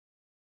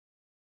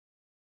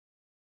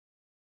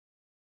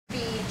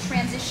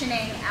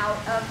transitioning out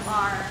of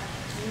our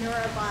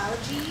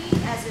neurobiology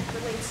as it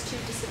relates to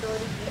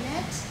disability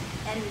unit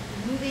and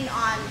moving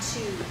on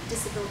to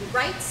disability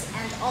rights,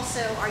 and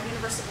also our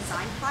universal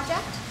design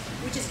project,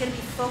 which is going to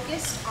be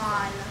focused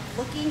on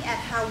looking at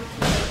how we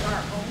can make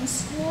our own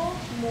school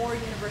more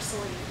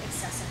universally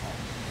accessible.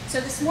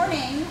 So this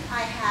morning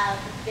I have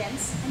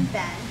Vince and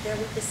Ben. They're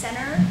with the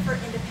Center for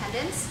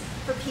Independence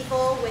for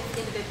people with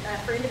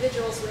for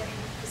individuals with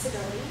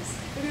disabilities.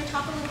 They're going to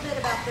talk a little bit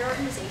about their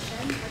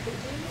organization, what they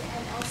do,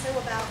 and also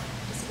about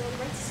disability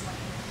rights this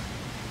morning.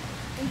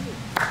 Thank you.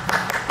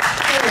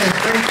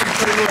 Thank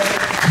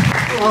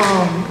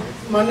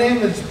you. My name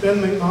is Ben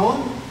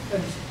McMullan,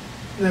 as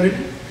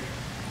noted.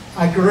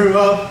 I grew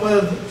up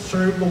with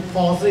cerebral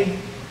palsy,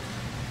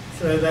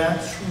 so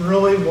that's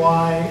really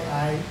why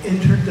I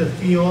entered the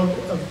field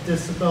of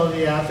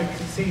disability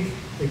advocacy,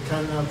 to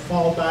kind of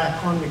fall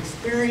back on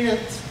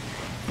experience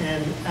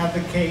and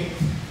advocate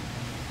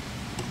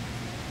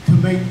to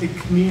make the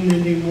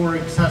community more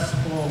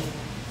accessible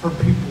for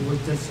people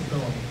with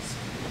disabilities.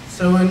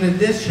 So in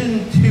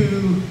addition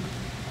to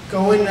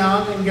going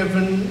out and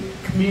giving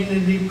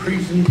community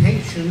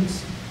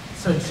presentations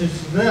such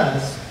as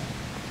this,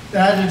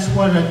 that is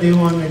what I do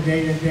on a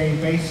day-to-day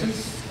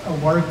basis. I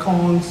work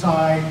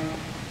alongside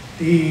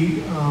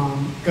the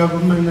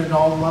government at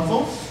all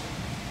levels,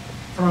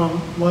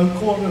 from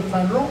local to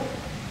federal,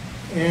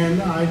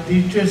 and I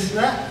do just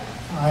that.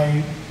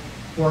 I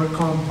work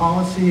on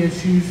policy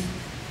issues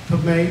to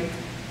make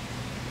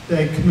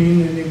the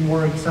community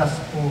more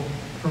accessible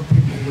for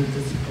people with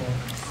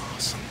disabilities.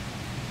 Awesome.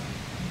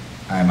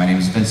 Hi, my name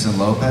is Vincent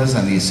Lopez.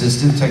 I'm the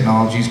Assistive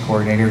Technologies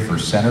Coordinator for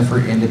Center for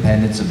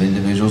Independence of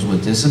Individuals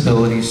with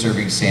Disabilities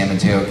serving San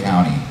Mateo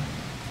County.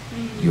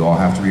 You all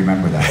have to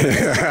remember that.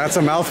 That's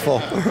a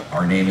mouthful.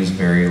 Our name is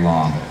very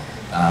long.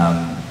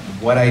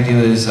 What I do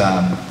is,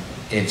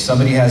 if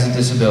somebody has a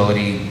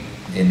disability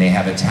and they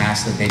have a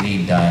task that they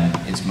need done,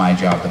 it's my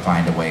job to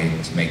find a way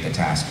to make the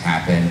task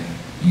happen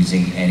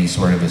using any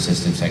sort of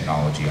assistive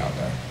technology out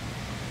there.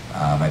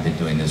 I've been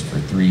doing this for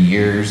 3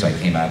 years. I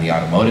came out of the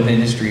automotive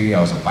industry.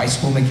 I was a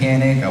bicycle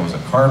mechanic. I was a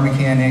car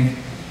mechanic.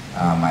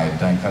 I've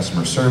done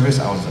customer service.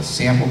 I was a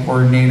sample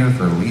coordinator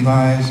for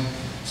Levi's.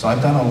 So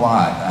I've done a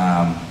lot.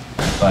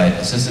 But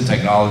assistive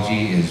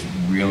technology is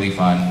really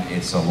fun.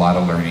 It's a lot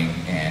of learning,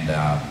 and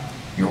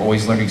you're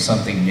always learning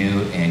something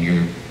new,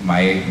 and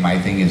my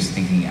thing is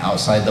thinking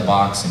outside the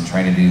box and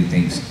trying to do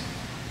things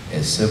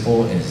as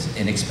simple, as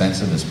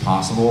inexpensive as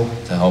possible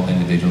to help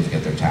individuals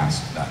get their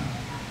tasks done.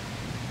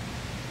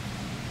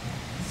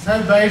 So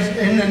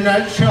in a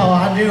nutshell,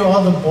 I do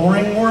all the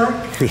boring work,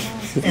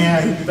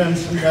 and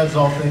Vincent does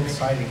all the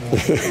exciting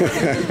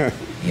work.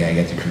 Yeah, I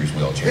get to cruise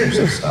wheelchairs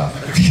and stuff.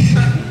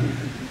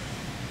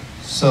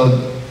 So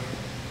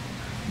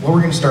what we're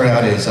going to start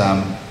out is,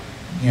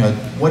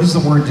 what does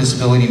the word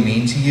disability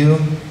mean to you?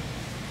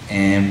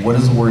 And what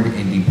does the word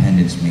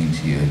independence mean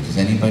to you? Does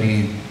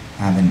anybody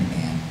have an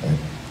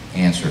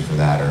answer for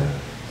that, or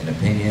an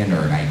opinion,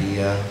 or an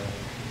idea?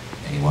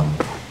 Anyone?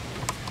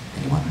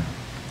 Anyone?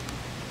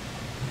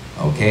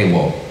 Okay,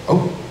 well,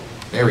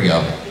 there we go.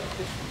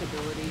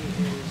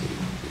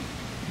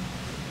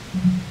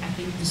 I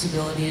think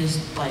disability is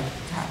like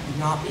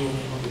not being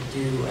able to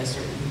do a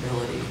certain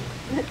ability.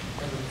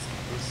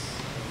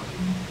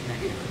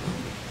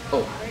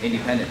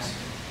 Independence.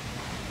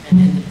 And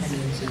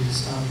independence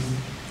is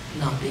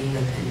not being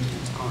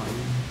dependent on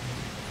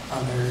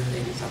other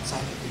things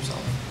outside of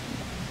yourself.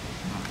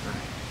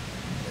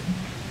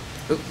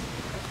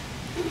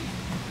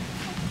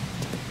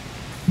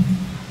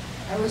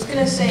 I was going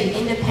to say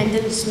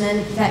independence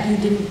meant that you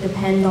didn't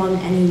depend on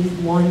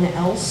anyone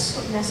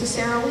else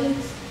necessarily.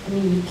 I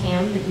mean, you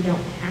can, but you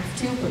don't have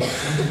to, but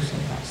it's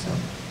like that, so.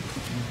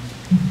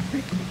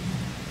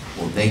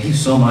 Well, thank you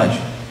so much.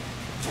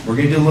 We're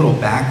going to do a little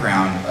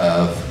background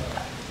of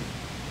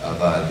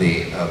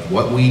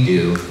what we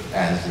do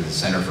as the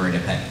Center for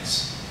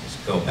Independence. Let's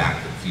go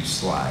back a few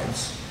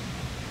slides.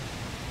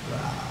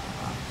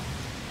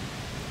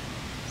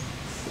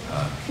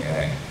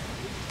 Okay.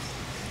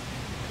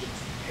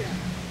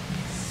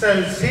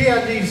 So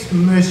CID's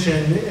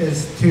mission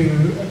is to,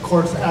 of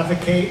course,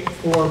 advocate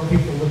for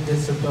people with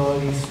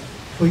disabilities.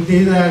 We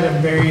do that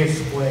in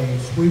various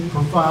ways. We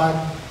provide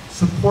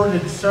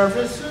supported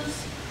services.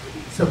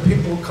 So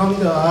people come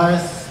to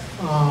us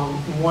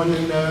want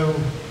to know,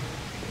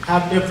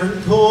 have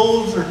different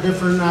tools or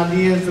different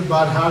ideas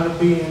about how to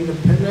be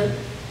independent,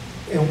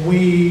 and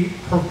we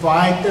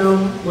provide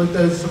them with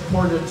those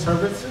supported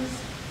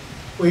services.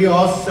 We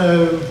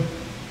also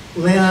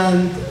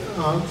lend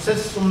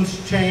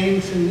systems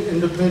change and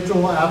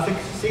individual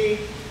advocacy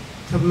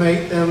to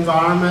make the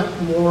environment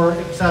more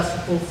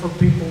accessible for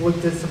people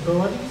with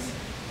disabilities.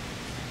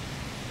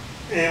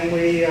 And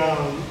we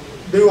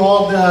do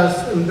all this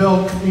and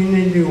build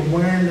community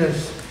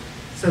awareness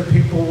so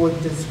people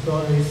with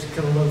disabilities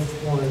can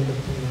live more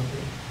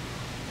independently.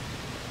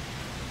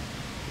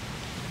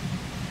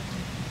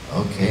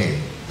 Okay,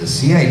 the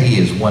CID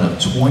is one of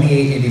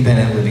 28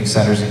 independent living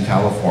centers in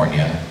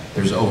California.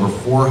 There's over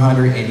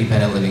 400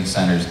 independent living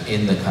centers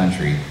in the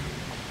country.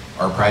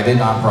 Our private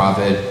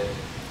nonprofit,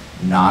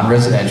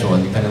 non-residential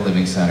independent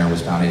living center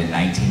was founded in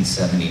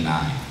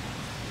 1979.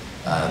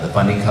 The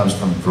funding comes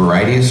from a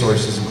variety of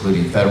sources,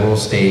 including federal,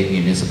 state,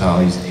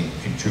 municipalities, and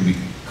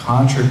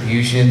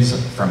contributions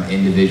from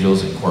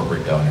individuals and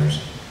corporate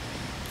donors.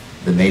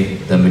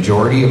 The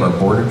majority of our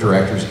board of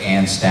directors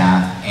and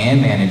staff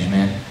and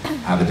management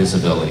have a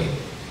disability.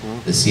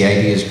 The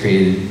CID is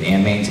created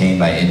and maintained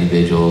by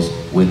individuals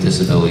with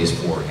disabilities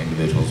for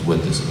individuals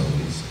with disabilities.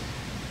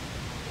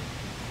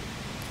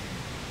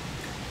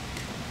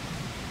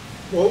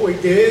 What we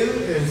do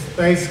is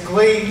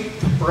basically,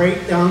 to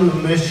break down the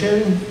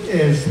mission,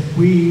 is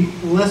we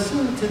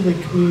listen to the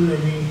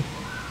community,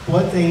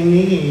 what they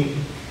need.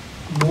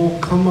 We'll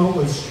come up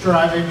with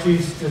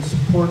strategies to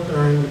support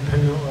their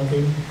independent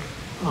living,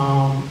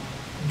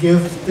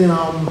 give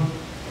them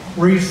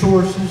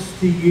resources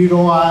to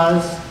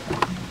utilize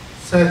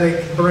so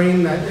they can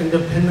bring that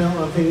independent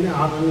living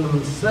out in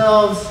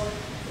themselves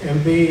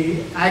and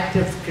be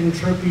active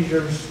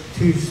contributors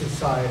to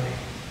society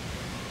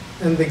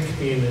and the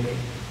community.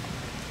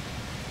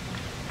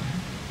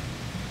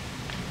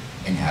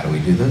 And how do we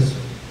do this?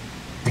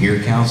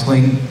 Peer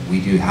counseling,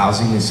 we do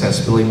housing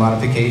accessibility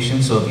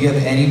modification. So if you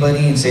have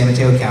anybody in San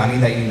Mateo County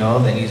that you know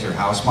that needs their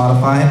house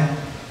modified,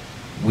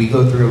 we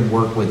go through and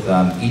work with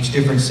each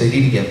different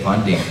city to get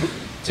funding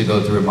to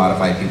go through and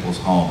modify people's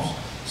homes.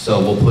 So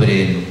we'll put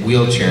in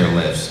wheelchair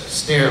lifts,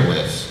 stair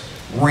lifts,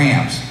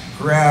 ramps,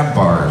 grab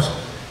bars,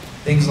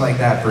 things like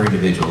that for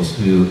individuals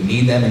who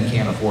need them and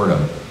can't afford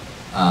them.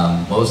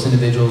 Most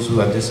individuals who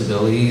have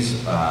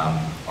disabilities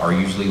are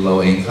usually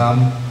low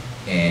income,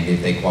 and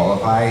if they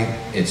qualify,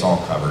 it's all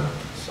covered.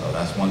 So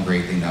that's one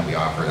great thing that we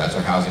offer. That's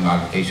our housing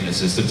modification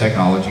assistive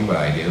technology, what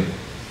I do.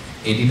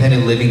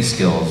 Independent living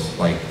skills,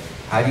 like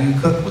how do you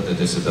cook with a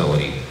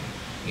disability?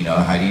 You know,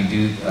 how do you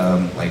do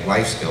like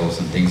life skills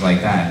and things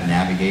like that,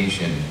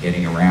 navigation,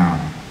 getting around.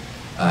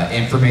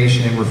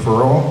 Information and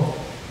referral,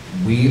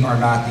 we are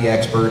not the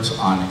experts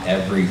on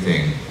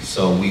everything.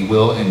 So we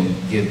will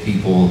give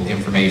people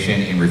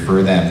information and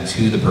refer them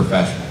to the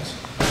professionals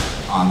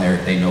on there.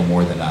 They know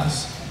more than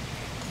us.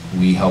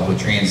 We help with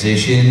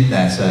transition,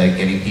 that's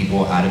getting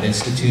people out of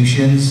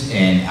institutions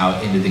and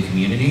out into the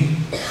community.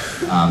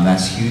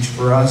 That's huge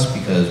for us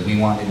because we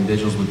want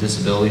individuals with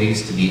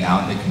disabilities to be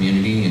out in the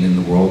community and in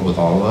the world with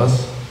all of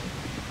us.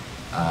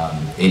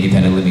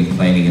 Independent living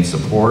planning and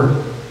support.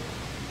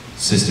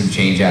 System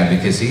change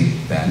advocacy,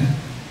 Ben.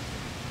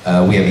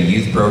 We have a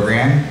youth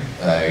program,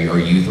 or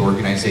youth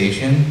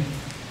organization.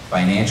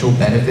 Financial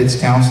benefits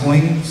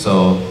counseling.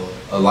 So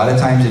a lot of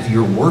times if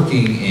you're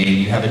working and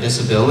you have a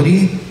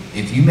disability,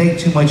 if you make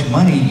too much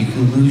money, you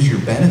can lose your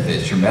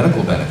benefits, your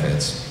medical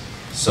benefits.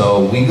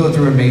 So we go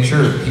through and make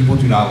sure people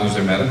do not lose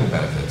their medical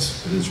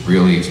benefits, because it's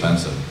really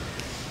expensive.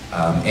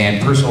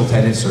 And personal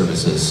attendance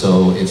services.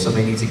 So if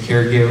somebody needs a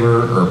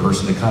caregiver or a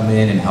person to come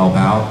in and help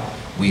out,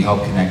 we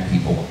help connect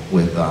people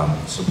with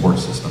support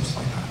systems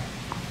like that.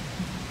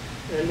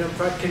 And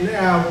if I can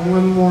add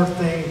one more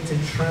thing to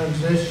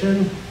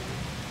transition,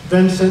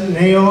 Vincent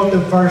nailed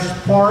the first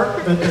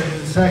part, but there's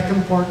a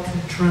second part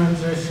to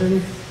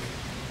transition.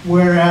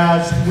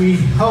 Whereas we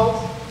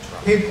help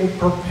people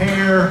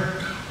prepare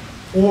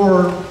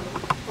for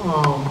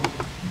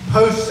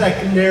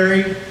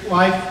post-secondary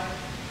life.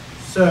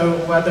 So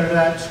whether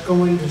that's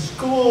going to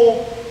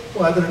school,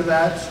 whether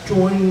that's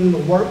joining the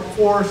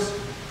workforce,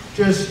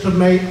 just to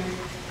make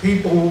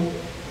people,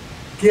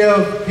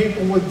 give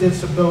people with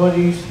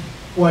disabilities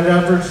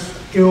whatever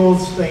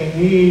skills they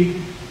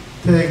need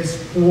to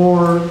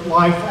explore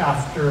life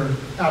after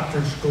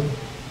school.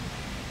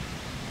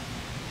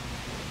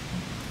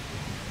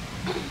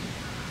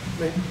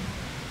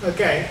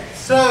 Okay,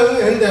 so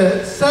in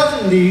the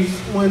 70s,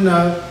 when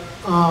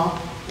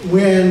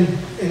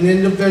an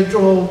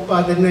individual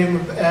by the name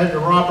of Ed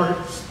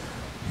Roberts,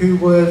 who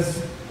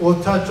was,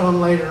 we'll touch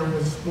on later,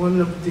 was one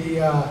of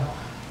the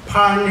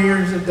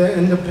pioneers of the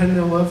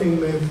independent living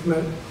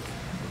movement,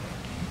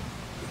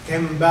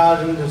 came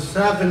about in the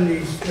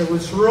 70s, there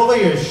was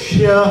really a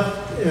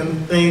shift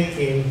in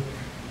thinking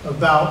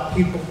about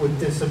people with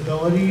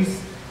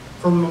disabilities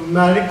from a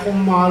medical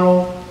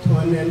model to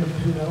an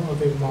independent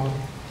living model.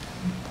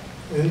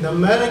 And the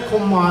medical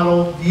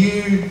model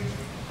viewed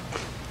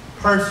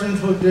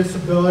persons with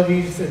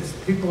disabilities as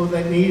people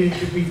that needed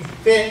to be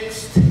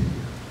fixed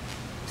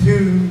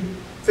to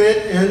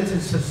fit into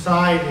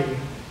society.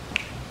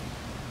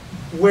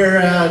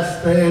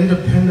 Whereas the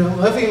independent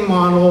living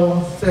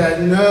model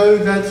said, no,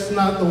 that's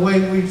not the way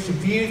we should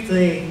view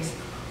things.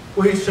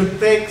 We should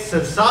fix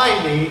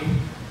society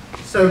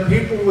so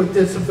people with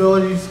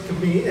disabilities can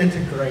be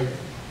integrated.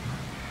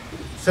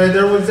 So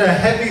there was a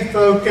heavy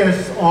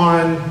focus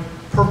on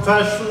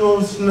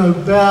professionals know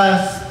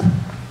best,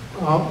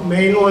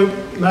 mainly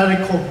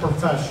medical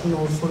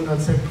professionals. When I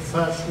say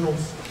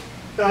professionals,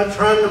 not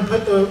trying to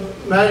put the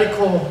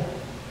medical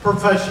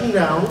profession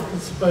down,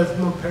 because both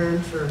my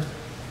parents are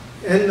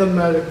in the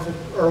medical,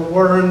 or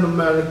were in the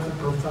medical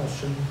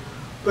profession,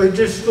 but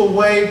just the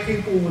way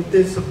people with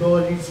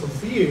disabilities are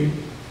viewed.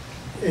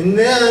 And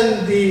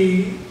then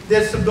the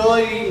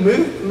disability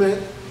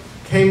movement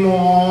came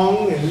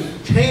along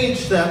and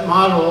changed that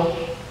model,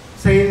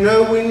 saying,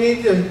 no, we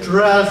need to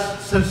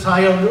address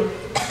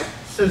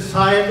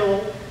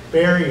societal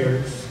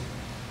barriers.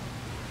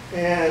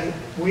 And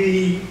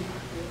we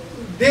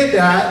did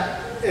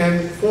that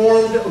and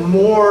formed a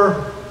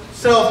more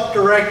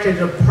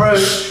self-directed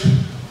approach,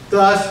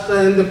 thus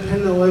the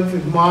independent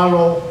living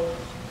model,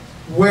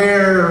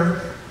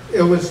 where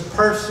it was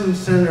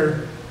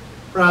person-centered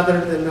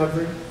rather than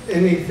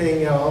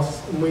anything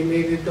else. And we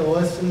needed to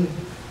listen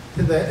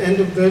to the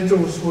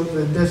individuals with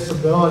a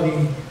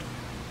disability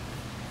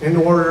in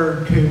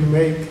order to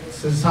make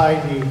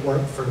society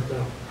work for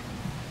them.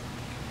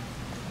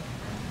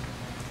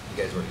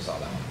 You guys already saw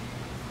that one.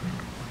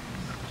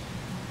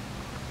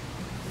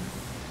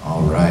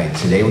 All right,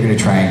 today we're going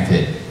to try and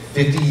fit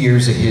 50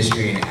 years of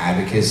history and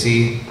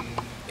advocacy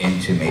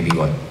into maybe,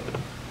 what,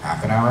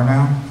 half an hour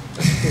now?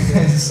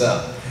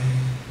 So,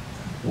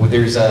 well,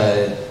 there's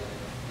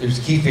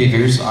key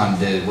figures on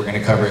we're going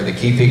to cover the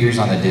key figures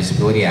on the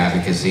disability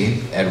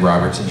advocacy, Ed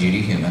Roberts and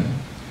Judy Heumann,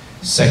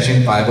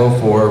 Section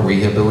 504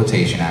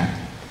 Rehabilitation Act,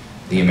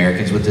 the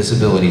Americans with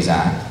Disabilities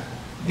Act,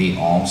 the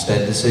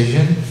Olmsted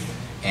decision,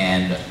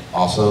 and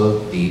also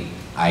the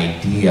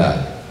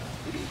IDEA.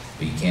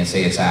 But you can't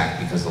say it's act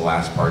because the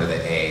last part of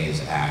the A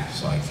is act,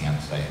 so I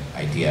can't say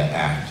IDEA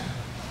act.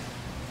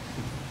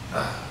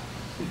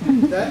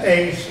 The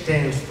A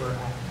stands for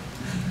act.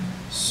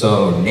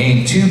 So,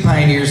 name 2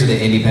 pioneers of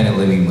the independent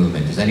living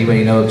movement. Does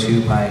anybody know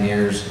 2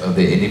 pioneers of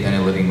the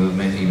independent living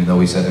movement, even though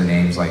we said their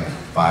names like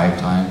 5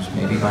 times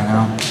maybe by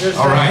now?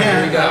 All right,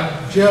 here we go.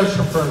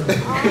 Joseph.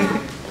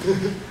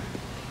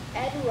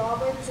 Ed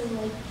Roberts and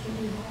like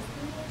Judy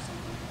Hoffman or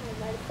something? I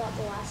might have got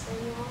the last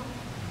name wrong.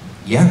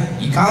 Yeah,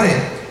 you got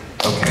it.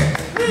 Okay.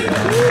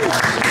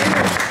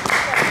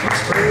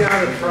 Bring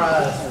out a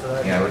prize for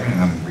that. Yeah, we're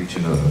gonna reach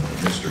into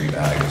the mystery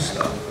bag of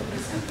stuff.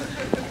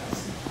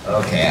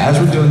 Okay, as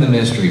we're doing the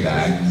mystery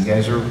bag, you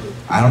guys are,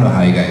 I don't know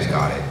how you guys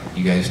got it.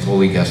 You guys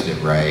totally guessed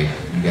it right.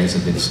 You guys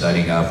have been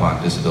studying up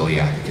on disability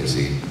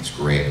advocacy. It's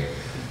great.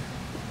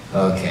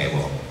 Okay,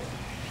 well,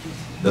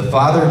 the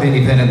father of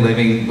independent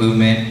living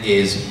movement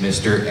is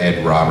Mr.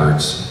 Ed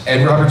Roberts.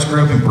 Ed Roberts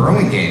grew up in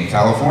Burlingame,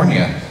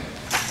 California.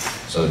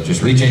 So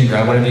just reach in,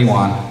 grab whatever you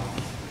want.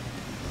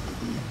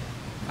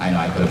 I know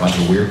I put a bunch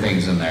of weird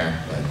things in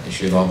there, but it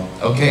should all,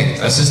 okay,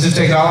 assistive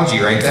technology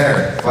right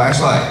there,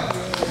 flashlight.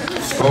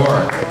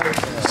 Score.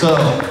 So,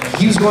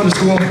 he was going to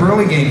school in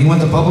Burlingame. He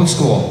went to public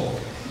school.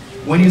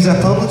 When he was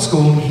at public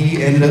school,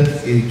 he ended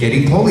up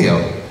getting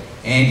polio.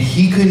 And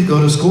he couldn't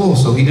go to school,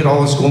 so he did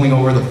all his schooling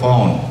over the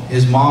phone.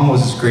 His mom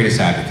was his greatest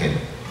advocate.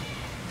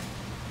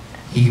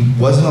 He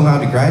wasn't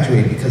allowed to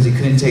graduate because he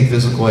couldn't take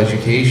physical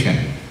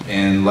education.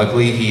 And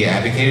luckily, he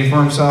advocated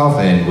for himself,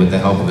 and with the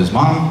help of his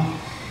mom,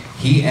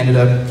 he ended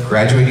up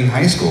graduating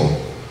high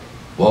school.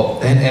 Well,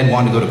 then Ed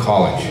wanted to go to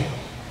college.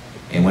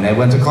 And when Ed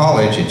went to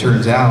college, it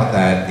turns out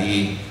that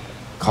the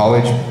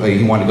college,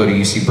 he wanted to go to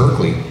UC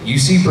Berkeley.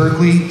 UC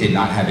Berkeley did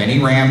not have any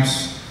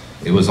ramps.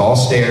 It was all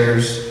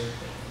stairs.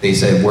 They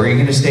said, where are you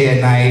going to stay at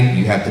night?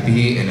 You have to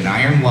be in an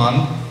iron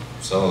lung.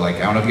 So, like, I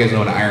don't know if you guys know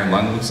what an iron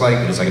lung looks like,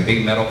 but it's like a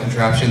big metal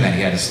contraption that he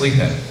had to sleep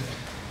in.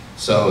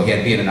 So he had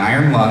to be in an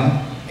iron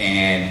lung,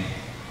 and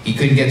he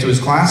couldn't get to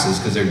his classes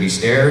because there'd be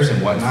stairs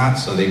and whatnot,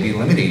 so they'd be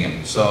limiting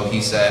him. So he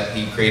said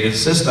he created a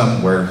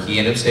system where he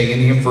ended up staying in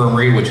the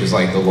infirmary, which is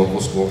like the local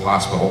school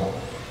hospital.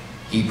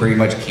 He pretty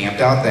much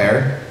camped out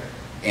there,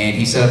 and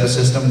he set up a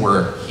system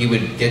where he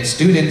would get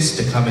students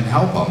to come and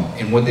help him.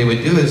 And what they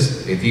would do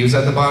is, if he was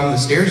at the bottom of the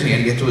stairs and he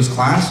had to get to his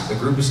class, a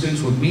group of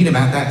students would meet him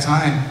at that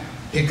time,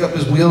 pick up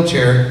his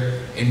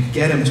wheelchair, and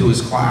get him to his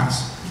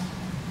class.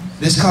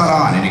 This caught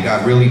on and it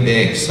got really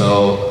big,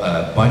 so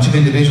a bunch of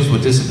individuals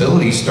with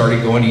disabilities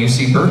started going to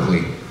UC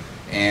Berkeley.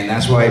 And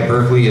that's why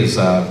Berkeley is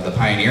the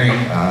pioneering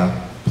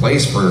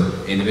place for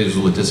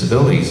individuals with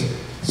disabilities.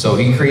 So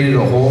he created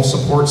a whole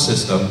support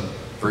system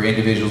for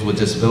individuals with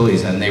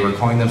disabilities, and they were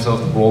calling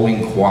themselves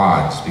rolling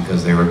quads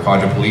because they were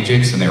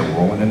quadriplegics and they were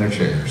rolling in their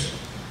chairs.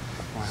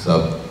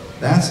 So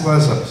that's my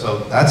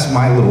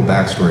little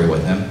backstory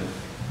with him.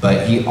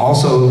 But he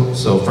also,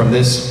 so from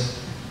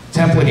this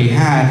template he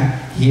had,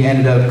 he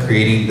ended up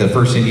creating the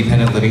first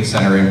independent living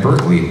center in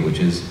Berkeley, which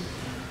is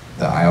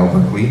the IO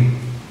Berkeley.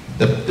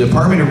 The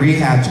Department of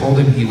Rehab told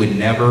him he would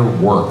never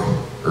work,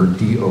 or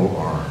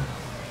DOR,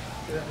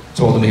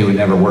 told him he would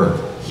never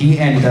work. He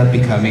ended up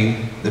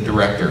becoming the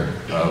director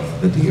of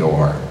the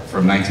DOR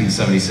from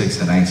 1976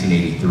 to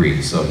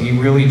 1983. So he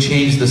really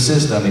changed the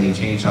system, and he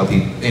changed how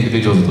the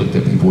individuals looked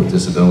at people with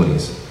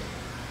disabilities.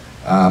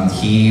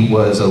 He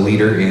was a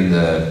leader in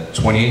the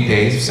 28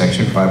 Days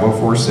Section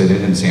 504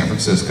 sit-in in San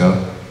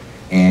Francisco,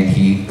 and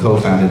he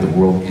co-founded the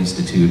World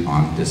Institute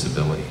on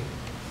Disability.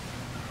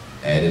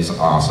 Ed is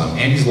awesome,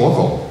 and he's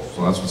local,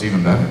 so that's what's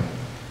even better.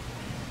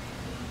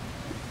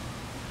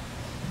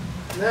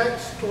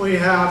 Next, we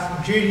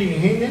have Judy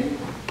Heumann.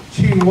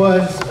 She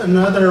was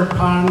another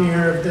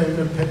pioneer of the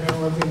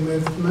independent living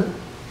movement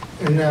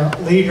and a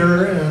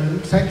leader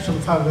in Section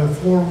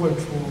 504, which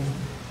we'll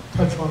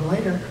touch on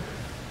later.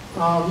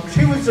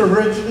 She was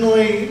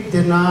originally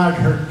denied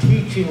her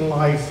teaching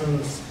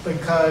license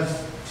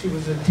because she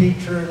was a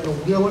teacher in a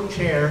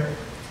wheelchair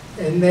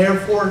and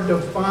therefore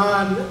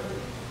defined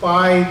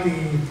by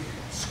the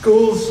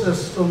school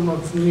system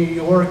of New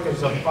York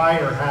as a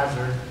fire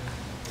hazard,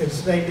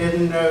 because they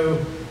didn't know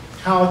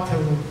how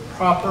to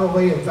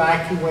properly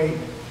evacuate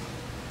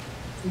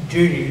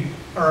Judy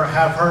or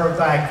have her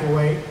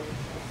evacuate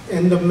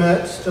in the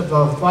midst of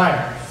a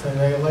fire. So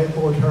they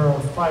labeled her a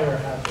fire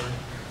hazard.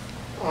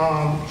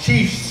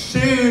 She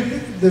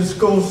sued the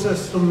school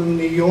system in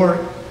New York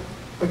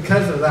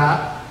because of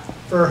that,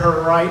 for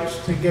her rights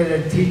to get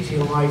a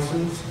teaching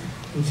license,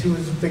 and she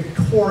was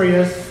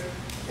victorious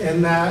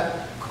in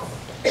that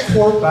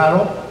court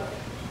battle.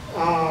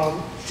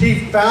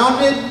 She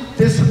founded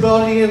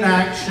Disability in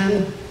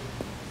Action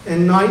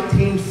in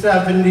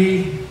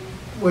 1970,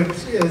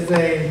 which is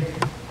a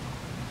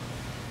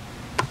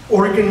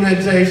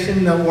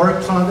organization that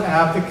works on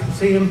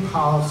advocacy and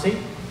policy.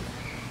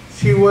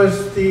 She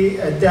was the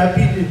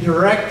deputy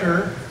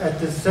director at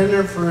the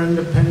Center for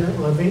Independent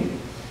Living.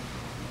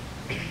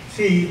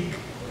 She,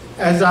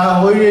 as I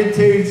alluded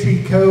to,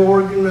 she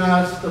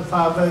co-organized the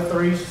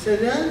 503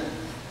 sit-in.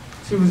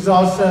 She was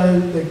also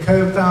the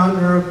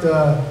co-founder of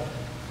the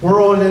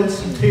World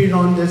Institute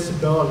on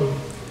Disability.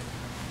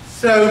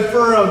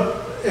 So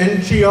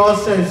and she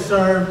also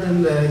served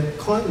in the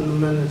Clinton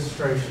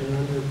administration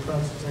under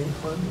President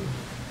Clinton.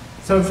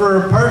 So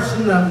for a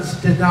person that was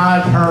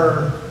denied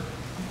her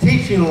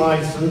teaching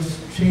license,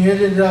 she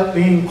ended up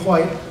being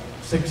quite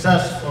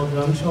successful,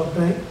 don't you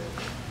think?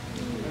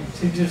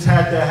 She just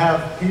had to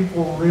have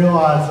people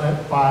realize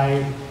it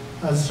by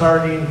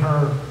asserting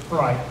her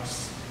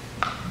rights.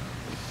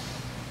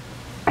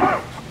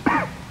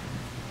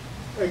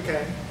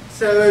 Okay,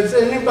 so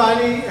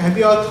have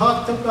y'all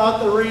talked about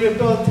the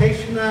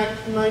Rehabilitation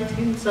Act of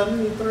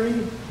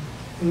 1973?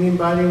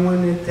 Anybody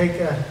want to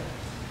take a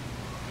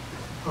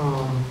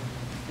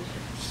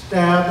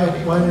stab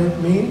at what it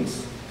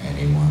means?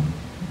 Anyone?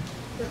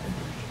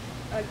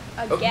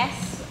 A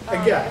guess? A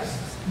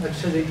guess. I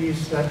should have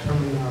used that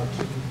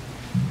terminology.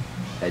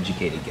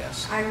 Educated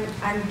guess.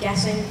 I'm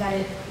guessing that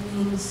it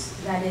means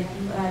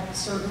that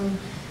certain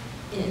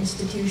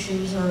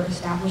institutions or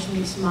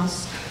establishments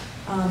must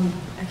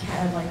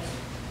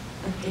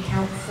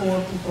account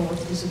for people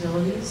with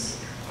disabilities,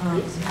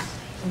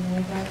 something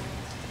like that.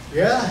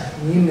 Yeah,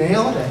 you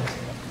nailed it.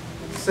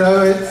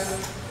 So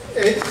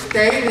it's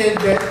stated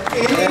that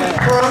any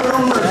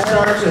program or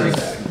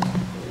service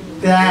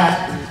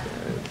that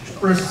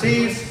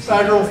receives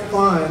federal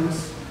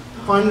funds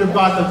funded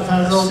by the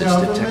federal Assistive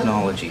government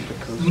technology.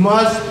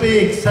 must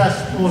be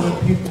accessible to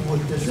people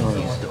with He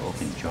disabilities. used to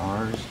open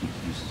jars. He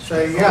uses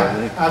So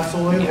yeah,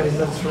 absolutely,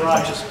 that's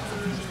right.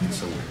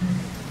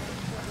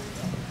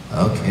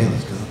 Okay,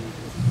 let's go.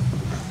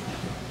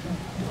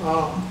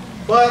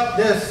 But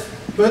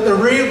the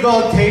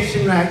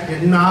Rehabilitation Act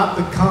did not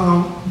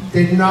become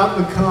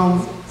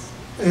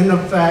in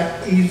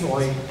effect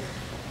easily.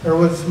 There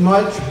was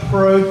much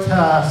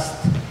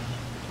protest.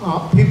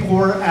 People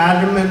were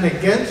adamant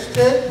against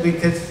it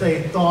because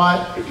they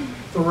thought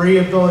the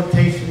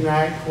Rehabilitation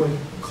Act would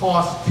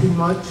cost too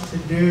much to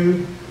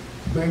do,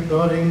 to make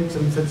buildings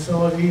and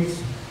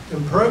facilities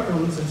and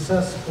programs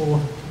accessible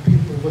to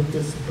people with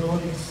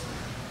disabilities.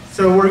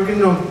 So we're going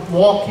to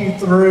walk you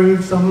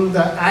through some of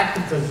the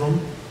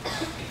activism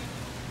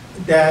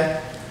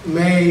that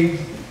made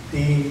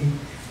the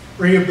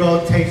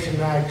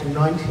Rehabilitation Act of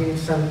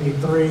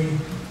 1973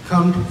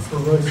 come to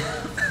fruition,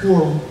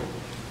 or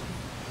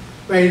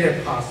made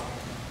it possible.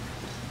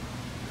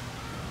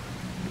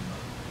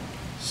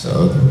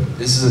 So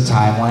this is a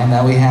timeline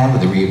that we have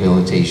with the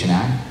Rehabilitation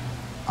Act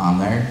on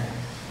there.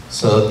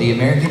 So the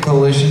American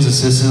Coalition's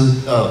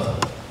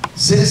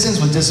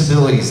Citizens with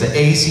Disabilities, the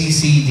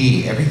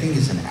ACCD, everything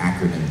is an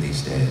acronym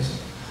these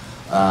days.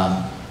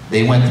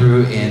 They went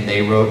through and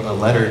they wrote a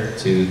letter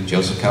to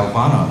Joseph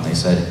Califano, and they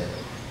said,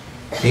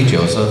 hey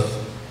Joseph,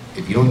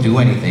 if you don't do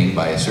anything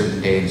by a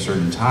certain day and a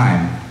certain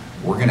time,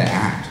 we're gonna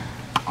act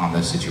on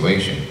this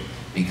situation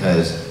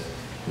because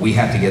we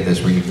have to get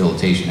this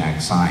Rehabilitation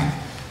Act signed.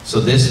 So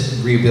this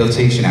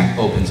Rehabilitation Act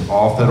opens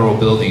all federal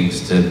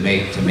buildings to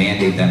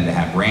mandate them to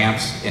have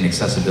ramps and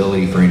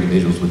accessibility for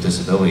individuals with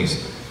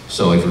disabilities.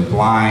 So if you're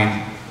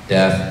blind,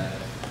 deaf,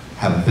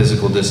 have a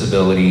physical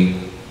disability,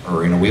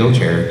 or in a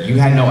wheelchair, you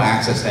had no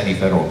access to any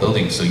federal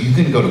buildings. So you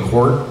couldn't go to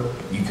court,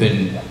 you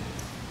couldn't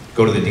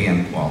go to the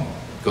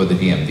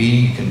DMV,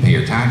 you couldn't pay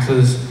your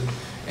taxes,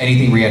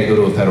 anything where you had to go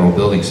to a federal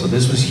building. So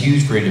this was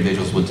huge for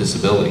individuals with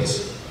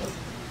disabilities.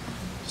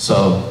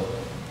 So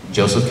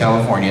Joseph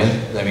Califano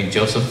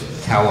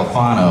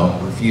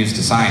refused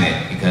to sign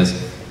it because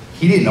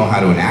he didn't know how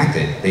to enact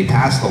it. They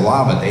passed the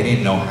law, but they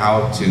didn't know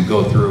how to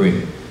go through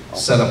and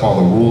set up all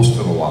the rules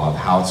for the law of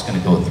how it's going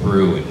to go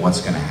through and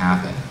what's going to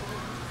happen.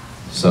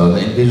 So the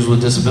individuals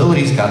with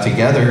disabilities got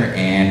together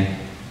and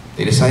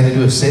they decided to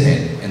do a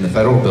sit-in in the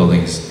federal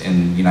buildings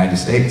in the United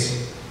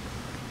States.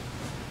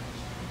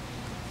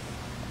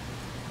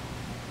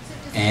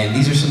 And And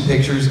these are some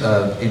pictures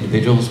of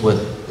individuals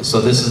with, so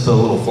this is the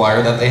little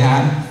flyer that they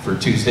had for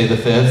Tuesday the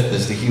 5th.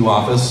 This is the Hue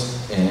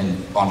office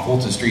on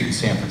Fulton Street in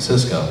San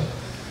Francisco.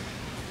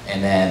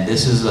 And then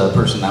this is a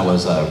person that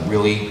was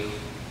really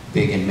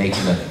big in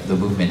making the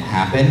movement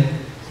happen.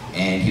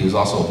 And he was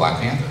also a Black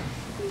Panther.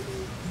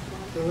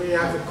 Do we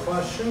have a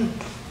question?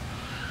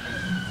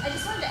 I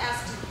just wanted to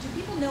ask, do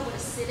people know what a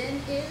sit-in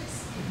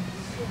is?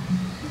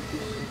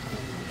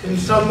 Can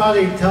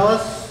somebody tell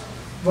us,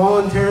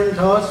 volunteer and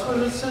tell us what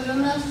a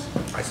sit-in is?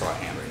 I saw a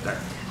hand right there.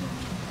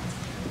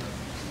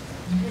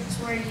 It's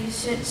where you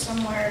sit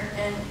somewhere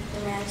and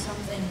demand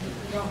something you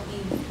don't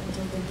need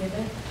until they give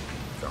it.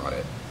 Got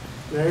it.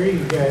 There you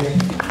go.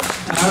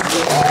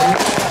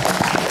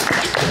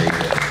 Very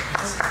good.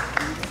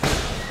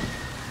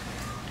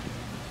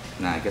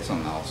 Nah, get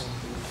something else.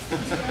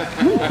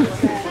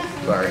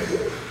 Sorry.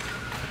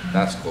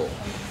 That's cool.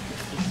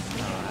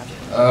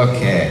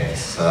 Okay,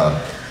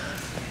 so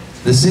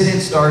the sit-in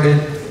started,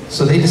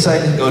 so they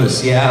decided to go to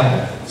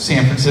Seattle,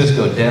 San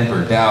Francisco,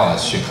 Denver,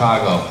 Dallas,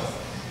 Chicago.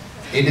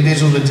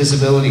 Individuals with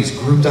disabilities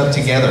grouped up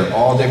together,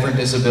 all different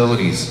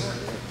disabilities,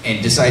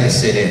 and decided to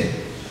sit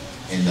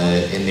in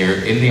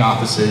the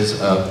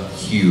offices of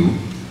Hue.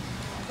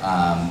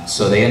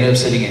 So they ended up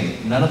sitting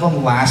in. None of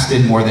them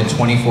lasted more than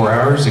 24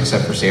 hours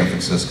except for San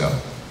Francisco.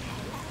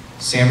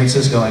 San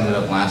Francisco ended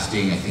up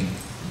lasting, I think,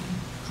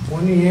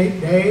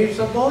 28 days,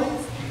 I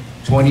believe.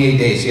 28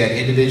 days. You had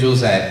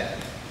individuals that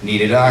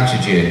needed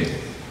oxygen,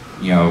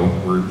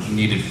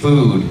 needed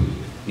food,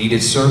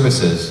 needed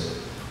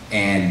services,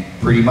 and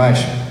pretty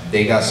much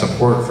they got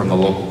support from the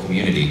local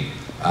community.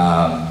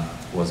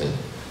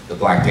 The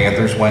Black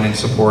Panthers went and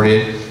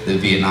supported, the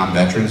Vietnam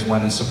veterans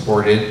went and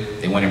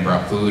supported, they went and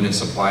brought food and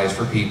supplies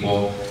for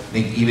people. I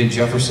think even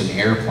Jefferson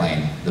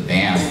Airplane, the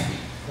band,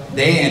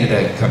 they ended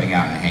up coming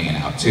out and hanging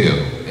out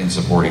too and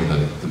supporting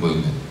the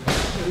movement.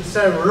 And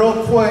so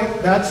real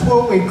quick, that's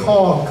what we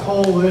call a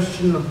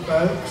coalition of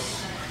folks.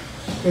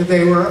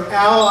 They were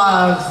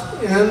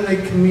allies in the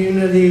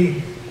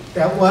community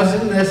that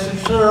wasn't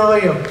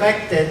necessarily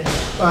affected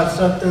by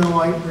something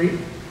like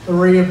the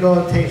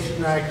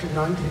Rehabilitation Act of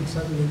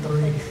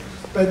 1973.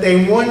 But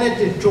they wanted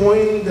to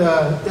join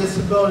the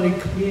disability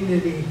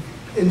community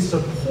in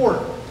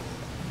support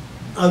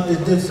of the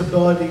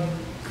disability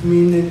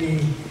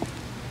community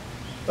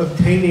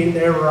obtaining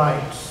their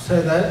rights.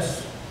 So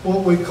that's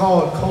what we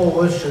call a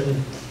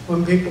coalition,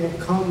 when people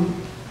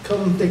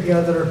come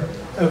together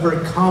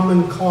over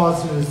common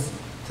causes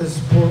to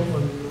support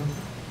one another.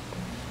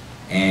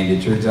 And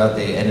it turns out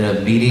they ended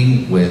up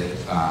meeting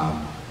with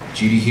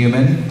Judy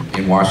Heumann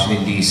in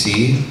Washington,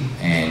 D.C.,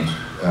 and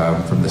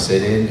from the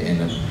sit-in,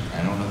 and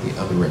I don't know the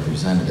other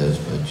representatives,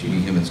 but Judy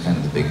Heumann's kind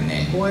of the big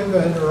name. I believe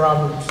Ed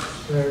Roberts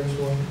there as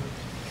well.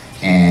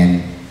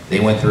 And they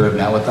went through and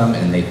met with them,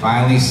 and they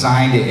finally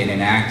signed it and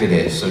enacted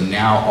it. So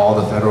now all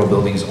the federal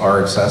buildings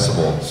are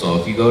accessible. So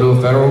if you go to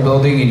a federal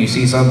building and you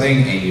see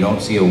something and you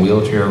don't see a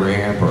wheelchair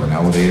ramp or an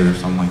elevator or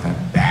something like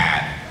that,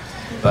 bad.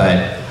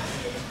 But,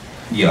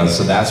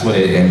 so that's what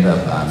it ended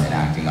up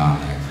enacting on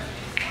there.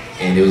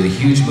 And it was a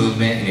huge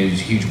movement, and it was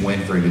a huge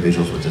win for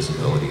individuals with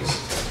disabilities.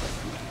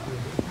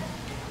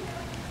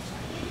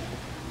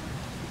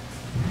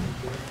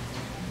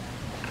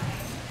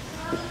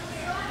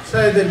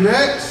 So the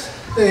next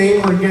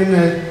thing we're going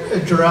to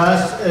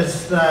address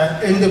is the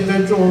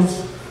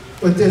Individuals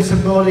with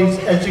Disabilities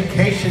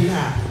Education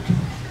Act.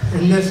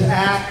 And this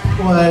act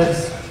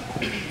was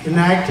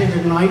enacted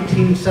in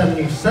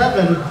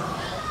 1977,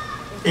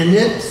 and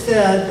it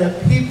said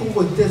that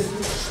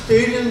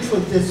students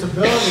with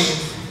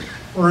disabilities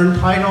were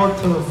entitled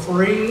to a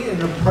free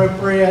and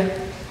appropriate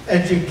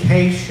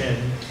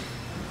education.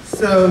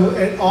 So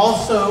it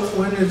also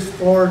went as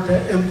far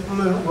to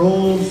implement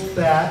rules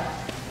that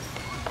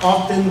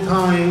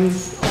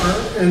oftentimes,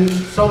 or in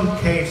some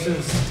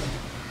cases,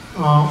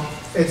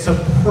 it's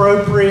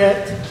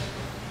appropriate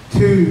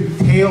to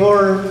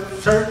tailor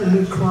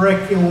certain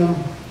curriculum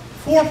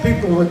for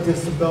people with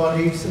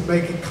disabilities and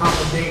make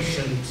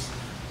accommodations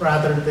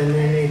rather than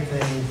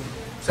anything,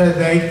 so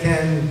they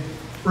can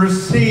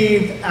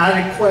receive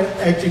adequate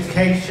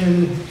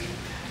education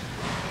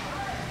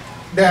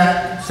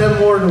that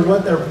similar to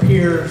what their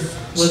peers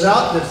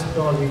without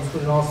disabilities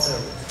would also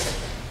receive.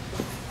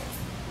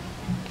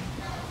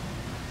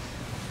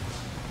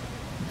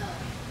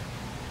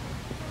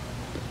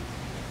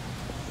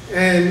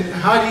 And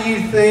how do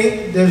you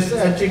think this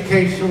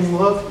education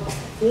look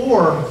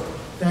before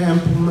the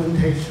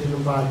implementation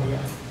of IDEA?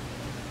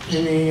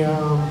 Any,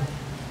 yeah.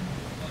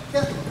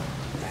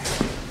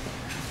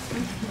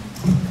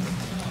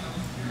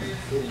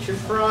 Get your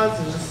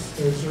prizes,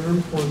 those are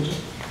important.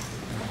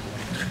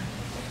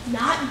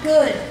 Not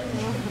good.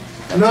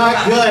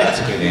 Not good. That's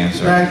a good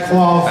answer. That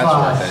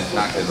qualifies. That's worth it.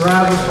 Not good.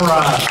 Grab a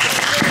prize.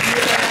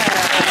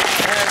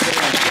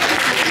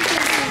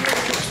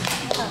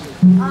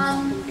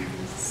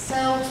 So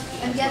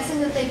I'm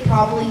guessing that they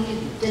probably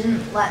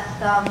didn't let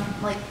them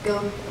go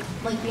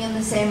be in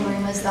the same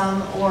room as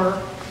them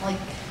or like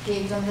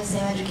gave them the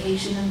same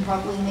education and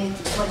probably made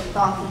like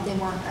thought that they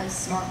weren't as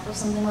smart or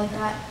something like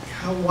that.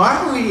 Why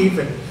are we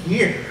even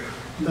here,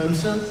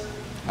 Vincent?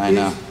 I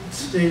know. These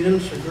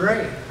students are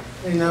great.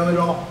 They know it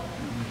all.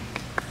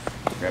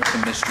 Grab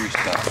some mystery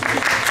stuff.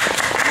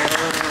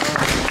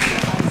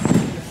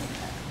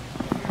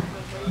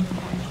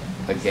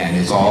 Again,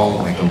 it's all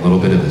like a little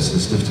bit of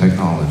assistive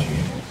technology.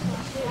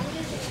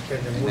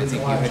 I think you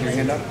had your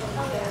hand up.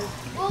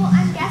 Well,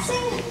 I'm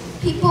guessing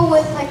people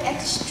with like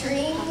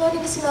extreme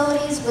learning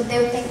disabilities, they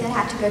would think they'd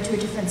have to go to a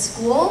different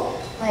school.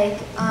 Like,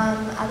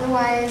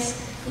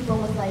 otherwise, people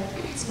with like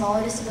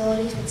smaller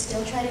disabilities would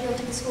still try to go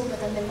to the school, but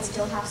then they would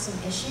still have some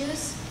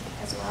issues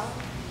as well.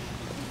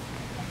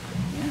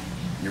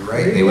 You're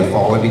right, they would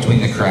fall in between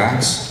the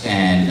cracks,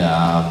 and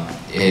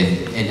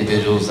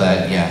individuals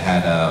that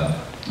had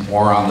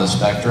more on the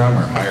spectrum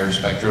or higher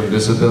spectrum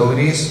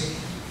disabilities,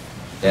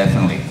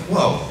 definitely.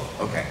 Whoa,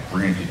 okay,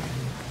 we're gonna do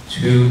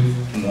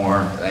 2 more.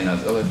 I know,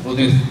 we'll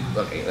do,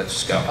 okay, let's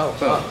just go.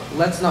 Oh,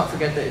 let's not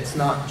forget that it's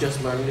not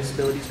just learning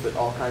disabilities, but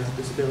all kinds of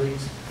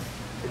disabilities.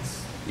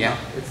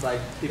 It's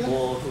like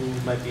people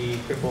who might be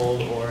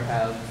crippled or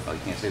have. Oh, you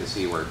can't say the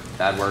C word.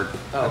 Bad word.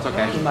 Oh, That's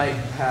okay. Who might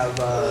have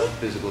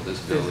Physical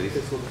disabilities.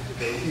 Physical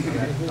disabilities.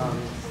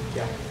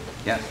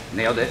 Yeah,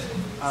 nailed it.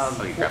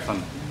 You grab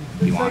some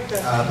if you want.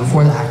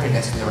 Before the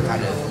activists, they were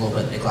kind of a little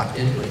bit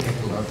neglected when it came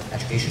to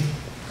education.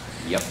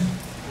 Yep.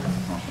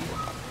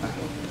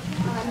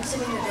 I'm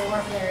assuming that they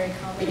weren't very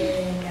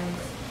accommodating of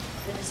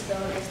the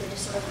disabilities. They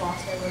just sort of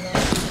lost their rhythm.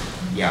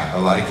 Yeah, a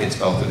lot of kids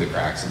fell through the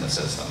cracks in the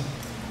system.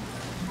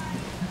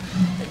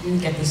 They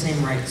didn't get the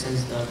same rights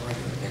as the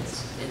regular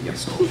kids in your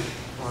school,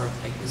 or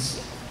like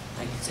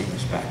same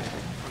respect.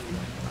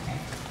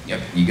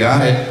 Yep, you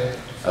got it.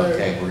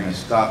 Okay, we're gonna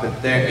stop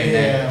it there, and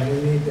then,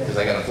 we need because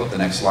that. I gotta flip the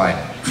next slide.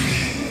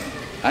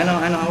 I know,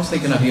 I was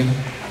thinking of you.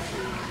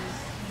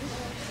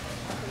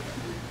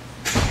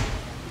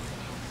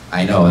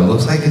 I know, it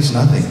looks like it's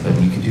nothing, but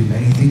you can do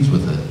many things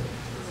with it.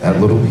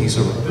 That little piece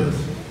of rubber.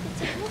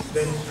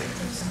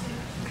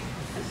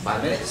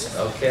 5 minutes,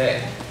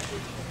 okay.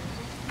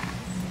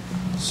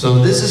 So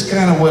this is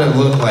kind of what it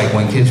looked like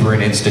when kids were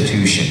in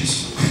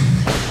institutions.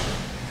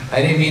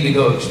 I didn't mean to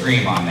go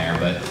extreme on there,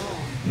 but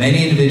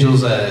many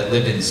individuals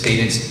lived in state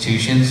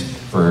institutions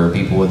for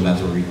people with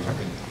mental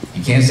retardation.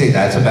 You can't say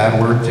that's a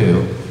bad word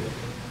too,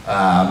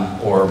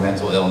 or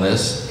mental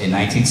illness. In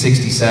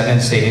 1967,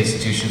 state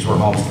institutions were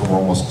homes for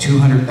almost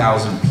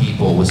 200,000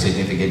 people with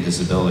significant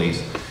disabilities.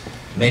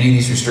 Many of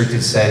these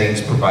restricted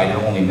settings provided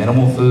only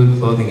minimal food,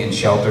 clothing, and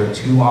shelter.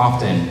 Too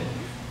often,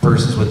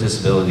 persons with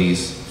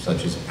disabilities,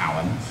 such as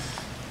Alan,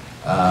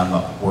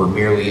 were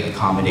merely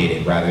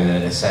accommodated rather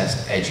than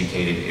assessed,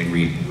 educated, and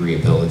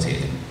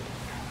rehabilitated.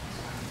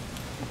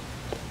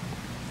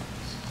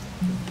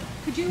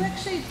 Could you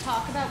actually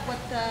talk about what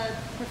the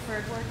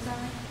preferred words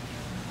are?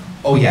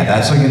 Oh yeah,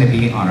 that's going to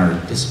be on our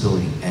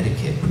disability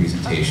etiquette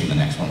presentation, the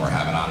next one we're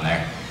having on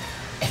there.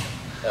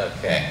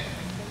 Okay.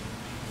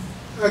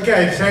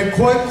 Okay, so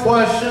quick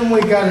question.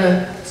 We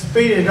gotta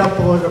speed it up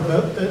a little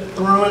bit, but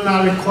throwing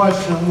out a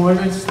question, what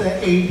does the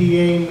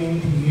ADA mean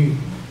to you?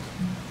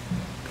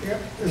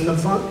 Yep, in the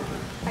front.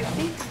 I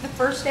think the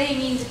first A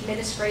means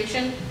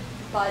administration,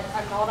 but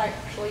I'm not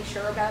actually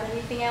sure about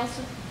anything else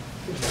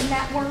in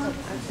that word.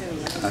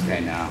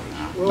 Okay, now.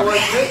 Well,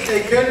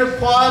 it could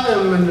apply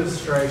to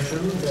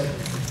administration, but,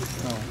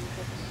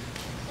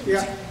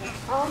 yeah.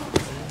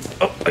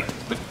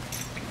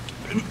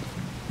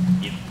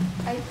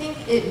 I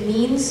think it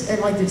means,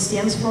 like it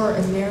stands for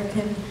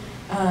Americans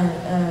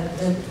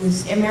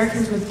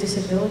with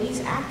Disabilities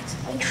Act,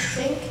 I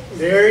think.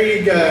 There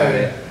you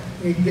go.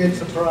 You get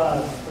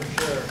surprised for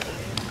sure.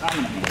 I'm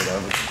gonna hand it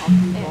over.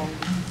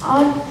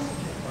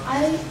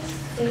 I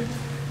think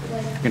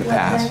like You're what gonna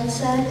pass. Ben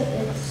said,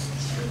 it's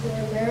the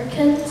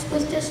Americans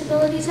with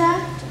Disabilities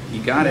Act.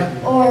 You got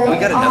it. Or We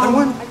got another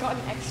one? I got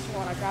an extra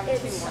one, I grabbed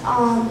It's 2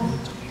 more.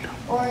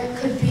 or it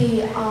could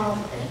be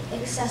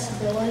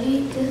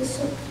accessibility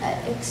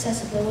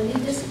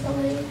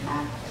disability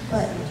act,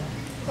 but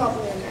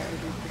probably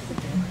American.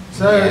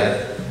 So,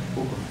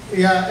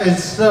 yeah,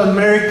 it's the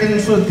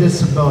Americans with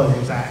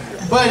Disabilities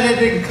Act, but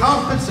it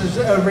encompasses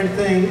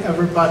everything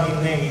everybody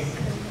needs.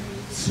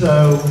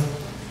 So,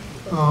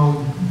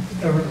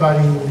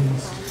 everybody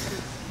needs.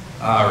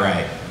 All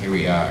right, here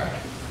we are.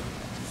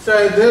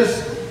 So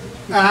this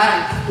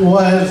act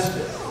was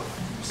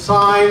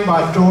signed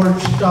by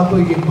George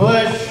W.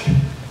 Bush,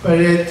 but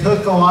it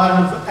took a lot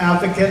of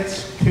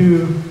advocates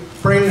to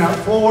bring that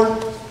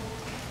forward.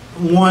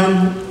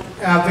 One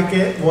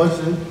advocate was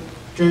a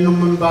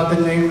gentleman by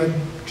the name of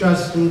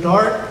Justin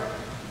Dart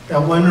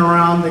that went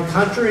around the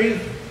country,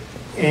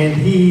 and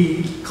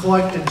he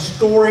collected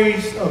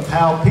stories of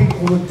how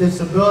people with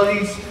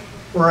disabilities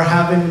were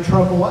having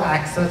trouble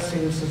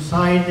accessing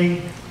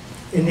society,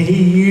 and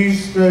he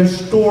used those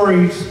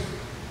stories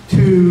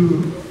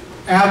to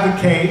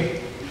advocate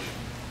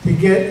to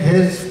get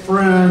his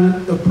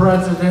friend, the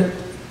president,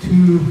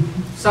 to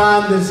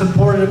sign the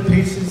supported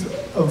pieces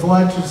of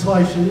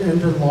legislation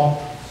into law.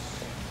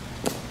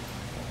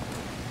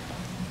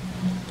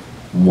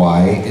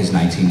 Why is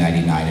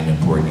 1999 an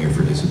important year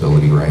for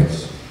disability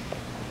rights?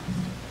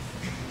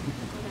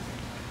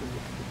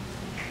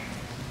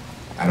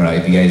 I don't know,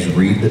 if you guys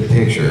read the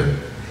picture,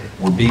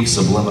 we're being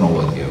subliminal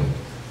with you.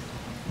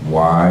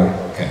 Why?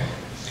 Okay.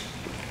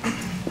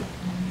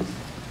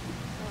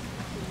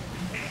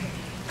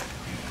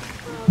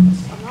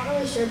 I'm not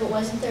really sure, but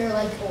wasn't there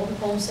like old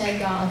Homestead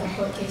got like a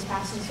court case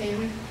passed in his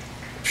favor?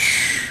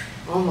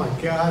 Oh my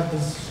God,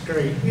 this is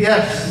great.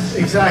 Yes,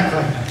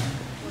 exactly.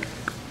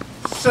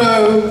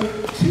 So,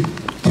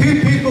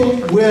 two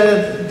people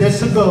with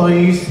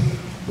disabilities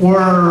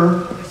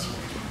were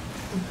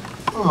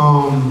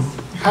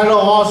had a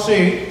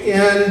lawsuit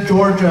in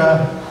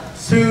Georgia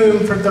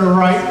suing for their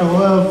right to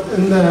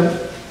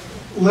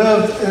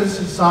live in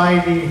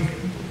society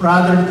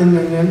rather than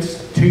an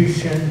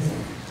institution,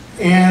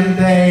 and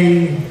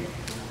they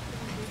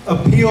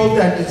appealed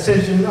that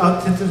decision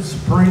up to the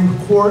Supreme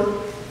Court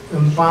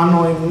and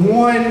finally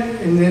won,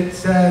 and it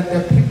said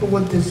that people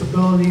with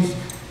disabilities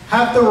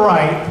have the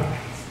right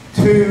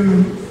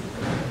to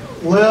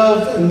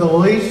live in the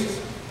least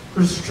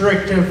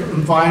restrictive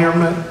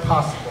environment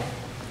possible.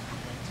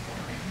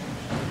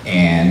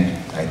 And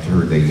I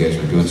heard that you guys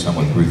were doing some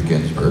with Ruth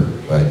Ginsburg,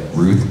 but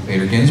Ruth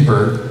Bader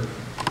Ginsburg,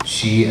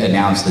 she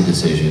announced the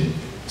decision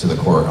to the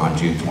court on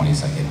June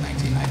 22nd,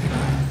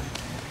 1999.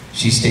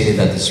 She stated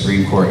that the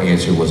Supreme Court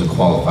answer was a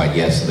qualified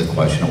yes to the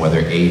question of whether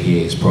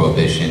ADA's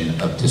prohibition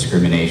of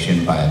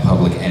discrimination by a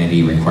public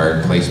entity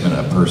required placement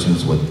of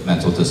persons with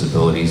mental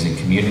disabilities in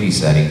community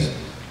settings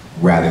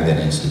rather than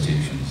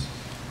institutions.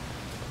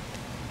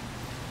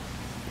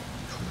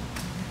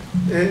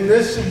 And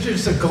this is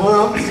just a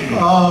glimpse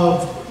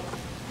of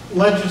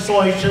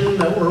legislation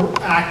that we're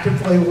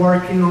actively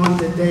working on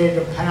today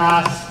to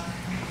pass.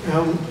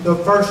 The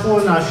first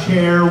one I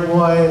shared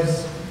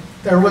was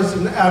there was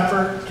an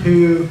effort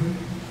to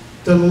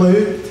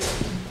dilute,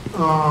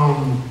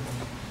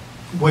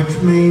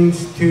 which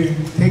means to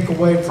take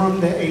away from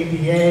the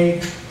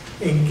ADA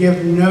and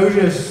give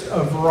notice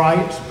of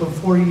rights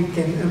before you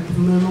can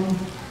implement them.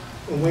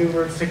 And we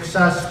were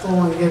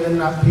successful in getting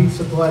that piece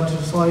of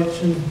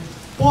legislation.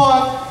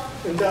 But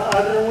the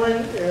other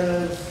one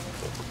is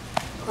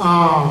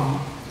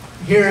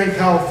here in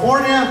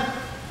California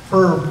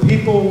for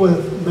people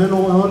with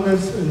mental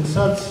illness and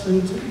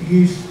substance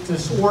use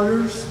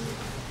disorders.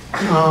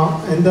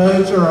 And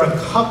those are a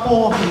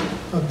couple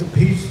of the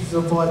pieces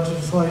of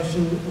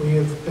legislation we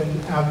have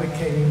been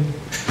advocating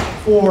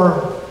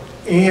for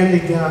and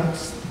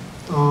against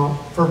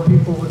for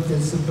people with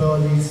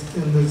disabilities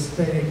in the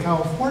state of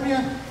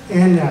California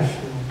and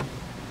nationally.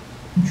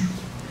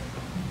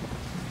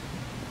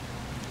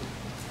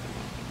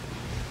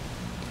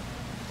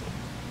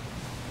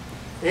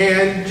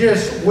 And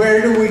just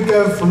where do we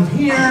go from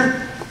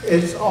here?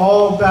 It's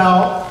all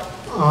about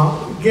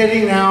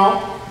getting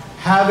out,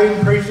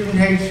 having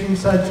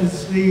presentations such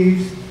as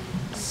these,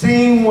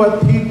 seeing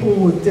what people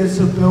with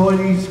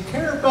disabilities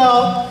care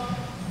about,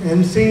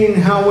 and seeing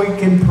how we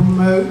can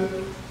promote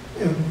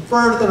and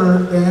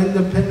further the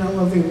independent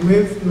living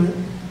movement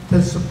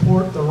to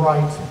support the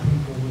rights of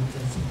people with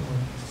disabilities.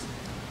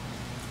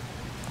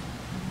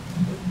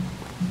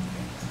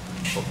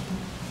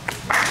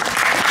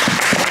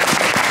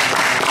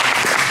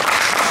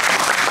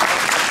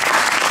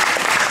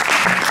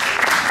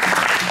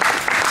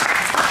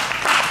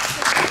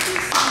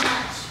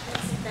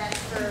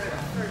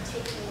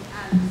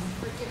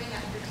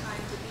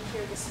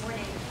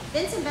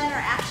 Vincent and Ben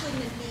are actually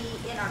going to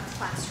be in our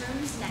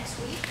classrooms next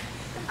week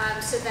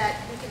so that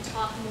we can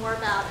talk more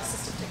about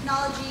assistive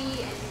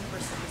technology and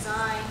universal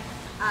design.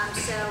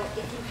 So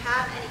if you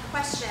have any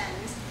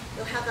questions,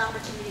 you'll have the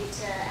opportunity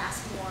to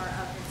ask more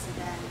of Vincent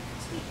and Ben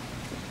next week.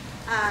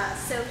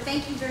 So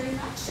thank you very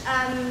much.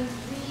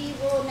 We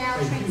will now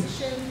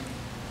transition.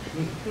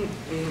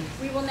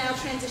 We will now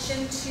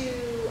transition to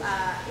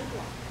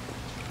April.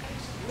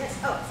 Yes.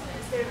 Oh,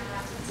 is there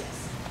announcements?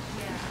 Yes.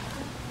 Yeah.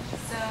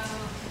 So.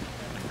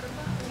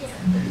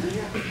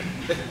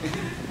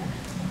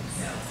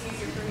 It's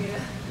easier for me to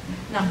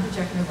not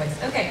project my voice.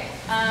 Okay,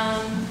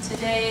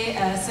 today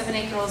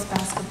 7-8 girls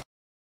basketball